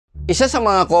Isa sa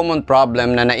mga common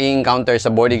problem na nai-encounter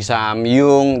sa board exam,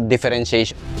 yung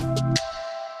differentiation.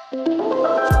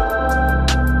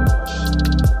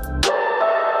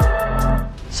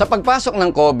 Sa pagpasok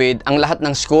ng COVID, ang lahat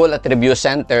ng school at review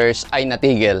centers ay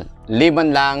natigil.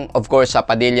 Liban lang, of course, sa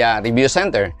Padilla Review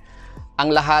Center.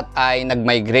 Ang lahat ay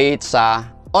nag-migrate sa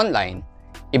online.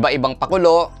 Iba-ibang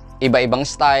pakulo, iba-ibang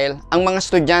style. Ang mga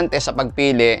estudyante sa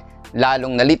pagpili,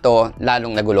 lalong nalito,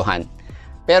 lalong naguluhan.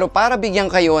 Pero para bigyan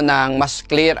kayo ng mas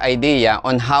clear idea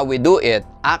on how we do it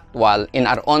actual in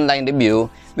our online review,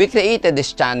 we created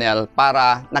this channel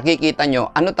para nakikita nyo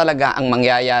ano talaga ang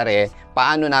mangyayari,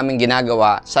 paano namin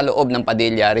ginagawa sa loob ng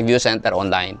Padilla Review Center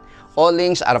Online. All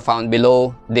links are found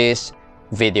below this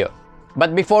video.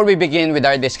 But before we begin with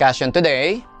our discussion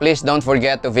today, please don't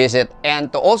forget to visit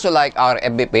and to also like our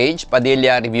FB page,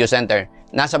 Padilla Review Center.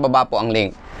 Nasa baba po ang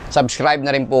link. Subscribe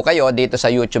na rin po kayo dito sa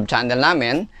YouTube channel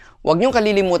namin. Huwag niyong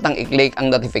kalilimutang i-click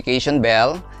ang notification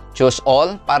bell, choose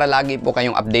all para lagi po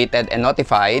kayong updated and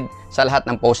notified sa lahat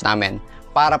ng post namin.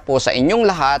 Para po sa inyong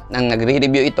lahat ng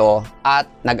nagre-review ito at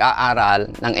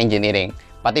nag-aaral ng engineering.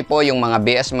 Pati po yung mga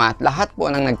BS Math, lahat po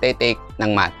nang nagte-take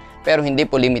ng Math. Pero hindi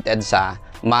po limited sa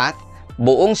Math,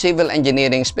 buong civil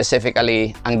engineering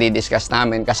specifically ang didiscuss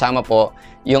namin kasama po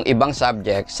yung ibang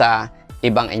subject sa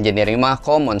ibang engineering, mga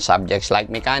common subjects like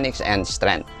mechanics and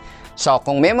strength. So,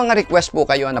 kung may mga request po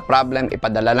kayo na problem,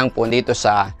 ipadala lang po dito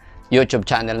sa YouTube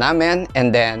channel namin and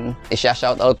then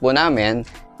isya-shoutout po namin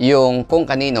yung kung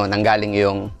kanino nanggaling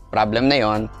yung problem na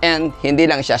yon, and hindi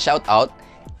lang siya shoutout,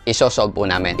 isosolve po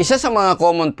namin. Isa sa mga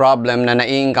common problem na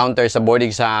nai-encounter sa board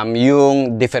exam,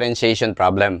 yung differentiation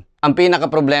problem. Ang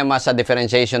pinaka-problema sa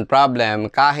differentiation problem,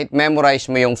 kahit memorize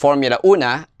mo yung formula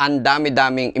una, ang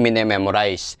dami-daming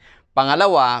imine-memorize.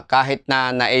 Pangalawa, kahit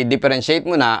na na-differentiate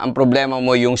mo na, ang problema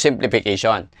mo yung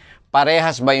simplification.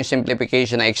 Parehas ba yung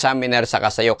simplification na examiner sa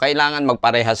kasayo? Kailangan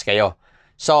magparehas kayo.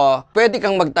 So, pwede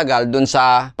kang magtagal dun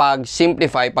sa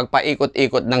pag-simplify,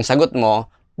 pagpaikot-ikot ng sagot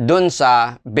mo dun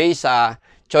sa base sa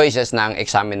choices ng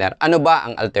examiner. Ano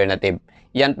ba ang alternative?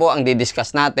 Yan po ang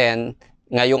didiscuss natin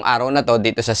ngayong araw na to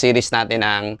dito sa series natin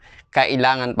ng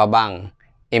Kailangan pa bang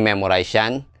i-memorize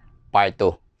yan? Part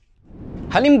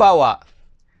 2. Halimbawa,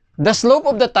 the slope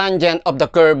of the tangent of the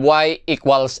curve y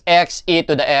equals x e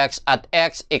to the x at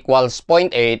x equals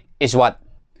 0.8 is what?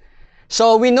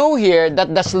 So we know here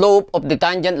that the slope of the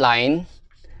tangent line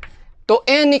to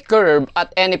any curve at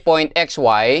any point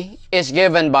xy is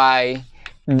given by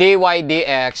dy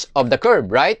dx of the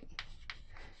curve, right?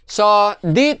 So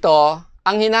dito,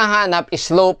 ang hinahanap is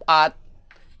slope at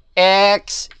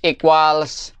x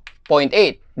equals 0.8.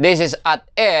 This is at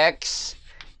x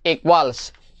equals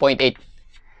 0.8.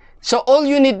 So all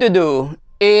you need to do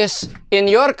is, in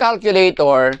your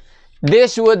calculator,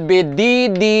 this would be d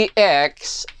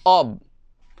dx of,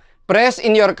 press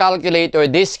in your calculator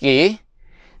this key,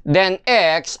 then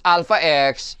x, alpha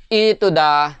x, e to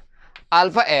the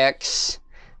alpha x,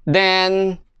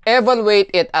 then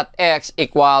evaluate it at x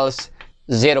equals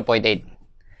 0.8.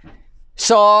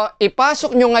 So,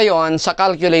 ipasok nyo ngayon sa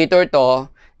calculator to,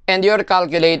 and your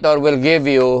calculator will give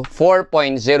you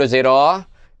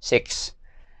 4.006.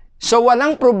 So,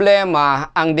 walang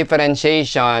problema ang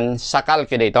differentiation sa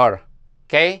calculator.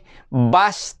 Okay?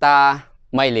 Basta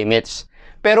may limits.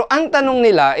 Pero ang tanong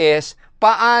nila is,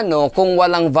 paano kung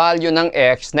walang value ng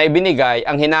x na ibinigay,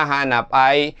 ang hinahanap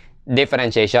ay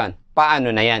differentiation?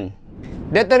 Paano na yan?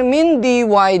 Determine dy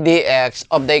dx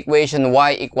of the equation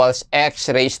y equals x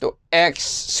raised to x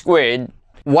squared.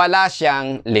 Wala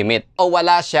siyang limit o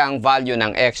wala siyang value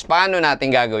ng x. Paano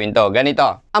natin gagawin to?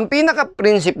 Ganito. Ang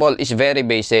pinaka-principle is very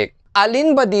basic.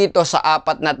 Alin ba dito sa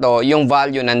apat na to yung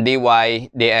value ng dy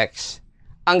dx?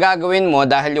 Ang gagawin mo,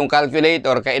 dahil yung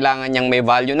calculator kailangan niyang may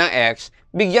value ng x,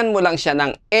 bigyan mo lang siya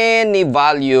ng any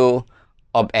value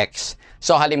of x.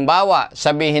 So halimbawa,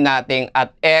 sabihin natin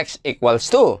at x equals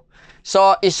 2.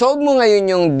 So isolve mo ngayon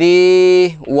yung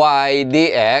dy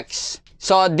dx.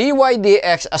 So, dy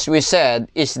dx, as we said,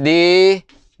 is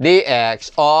dx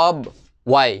of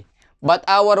y. But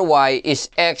our y is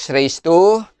x raised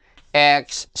to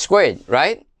x squared,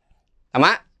 right?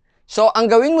 Tama? So, ang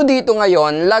gawin mo dito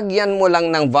ngayon, lagyan mo lang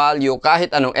ng value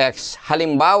kahit anong x.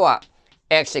 Halimbawa,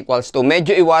 x equals 2.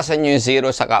 Medyo iwasan nyo yung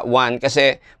 0 saka 1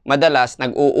 kasi madalas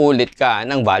nag-uulit ka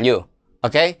ng value.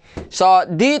 Okay? So,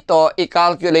 dito,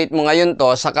 i-calculate mo ngayon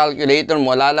to. Sa calculator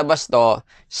mo, lalabas to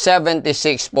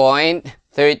 76.36.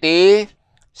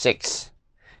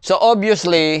 So,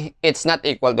 obviously, it's not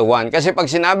equal to 1. Kasi pag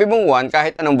sinabi mong 1,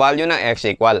 kahit anong value ng x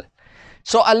equal.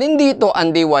 So, alin dito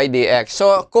ang dy dx?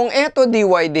 So, kung ito dy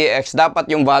dx, dapat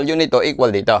yung value nito equal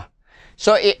dito.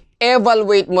 So,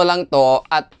 i-evaluate mo lang to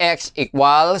at x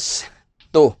equals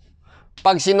 2.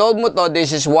 Pag sinolve mo to,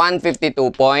 this is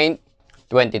 152.22.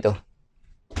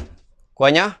 Kuha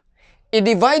nyo?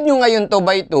 I-divide nyo ngayon to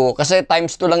by 2 kasi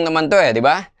times 2 lang naman to di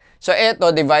ba? So, eto,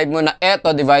 divide mo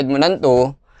ng 2.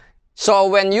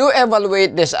 So, when you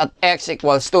evaluate this at x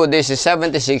equals 2, this is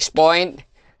 76.36.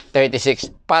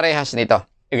 Parehas nito.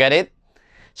 You get it?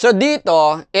 So,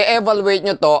 dito, i-evaluate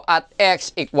nyo to at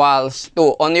x equals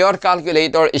 2. On your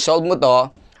calculator, isolve mo to.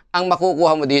 Ang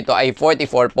makukuha mo dito ay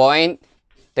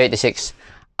 44.36.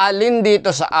 Alin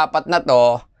dito sa apat na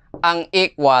to ang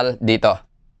equal dito?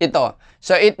 Ito.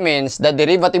 So, it means the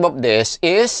derivative of this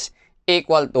is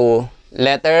equal to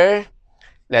letter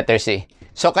C.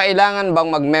 So, kailangan bang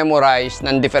mag-memorize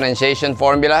ng differentiation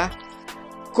formula?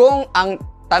 Kung ang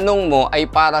tanong mo ay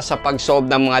para sa pag-solve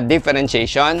ng mga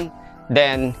differentiation,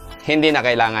 then hindi na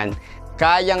kailangan.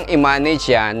 Kayang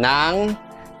i-manage yan ng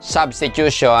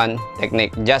substitution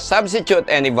technique. Just substitute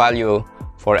any value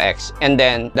for x. And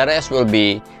then, the rest will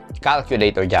be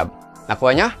calculator job.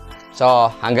 Nakuha nyo?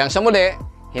 So, hanggang sa muli,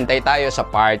 hintay tayo sa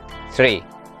part 3.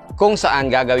 Kung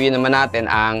saan gagawin naman natin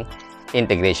ang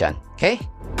integration. Okay?